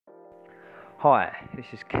Hi, this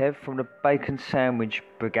is Kev from the Bacon Sandwich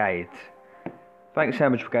Brigade. Bacon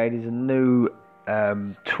Sandwich Brigade is a new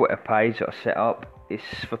Twitter page that I set up. It's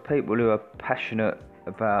for people who are passionate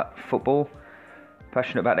about football,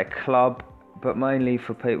 passionate about their club, but mainly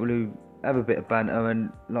for people who have a bit of banter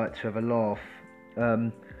and like to have a laugh.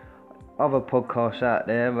 Other podcasts out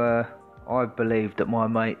there, I believe that my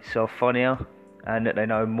mates are funnier and that they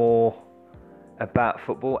know more about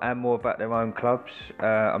football and more about their own clubs.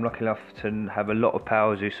 I'm lucky enough to have a lot of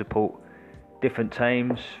pals who support different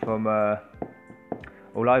teams from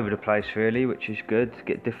all over the place really, which is good to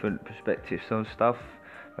get different perspectives on stuff.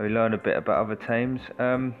 We learn a bit about other teams.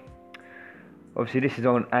 Obviously this is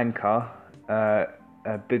on Anchor. A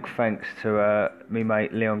big thanks to me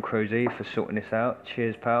mate Leon Cruzy for sorting this out.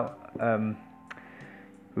 Cheers pal.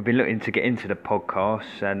 We've been looking to get into the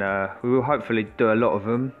podcasts and we will hopefully do a lot of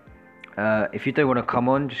them. If you do want to come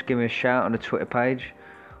on, just give me a shout on the Twitter page.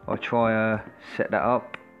 I'll try set that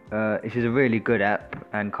up. This is a really good app,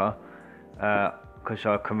 Anchor, because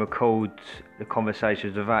I can record the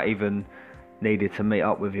conversations without even needing to meet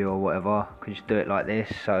up with you or whatever. I can just do it like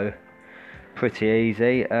this, so pretty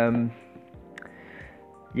easy.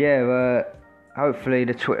 Hopefully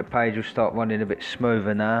the Twitter page will start running a bit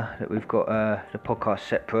smoother now that we've got the podcast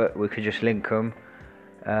separate. We could just link them.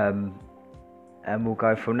 And we'll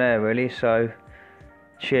go from there really. So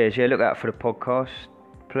cheers. Look out for the podcast.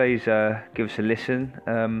 Please give us a listen.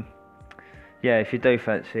 If you do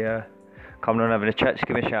fancy coming on having a chat, just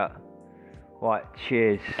give me a shout. Right,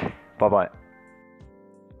 cheers. Bye bye.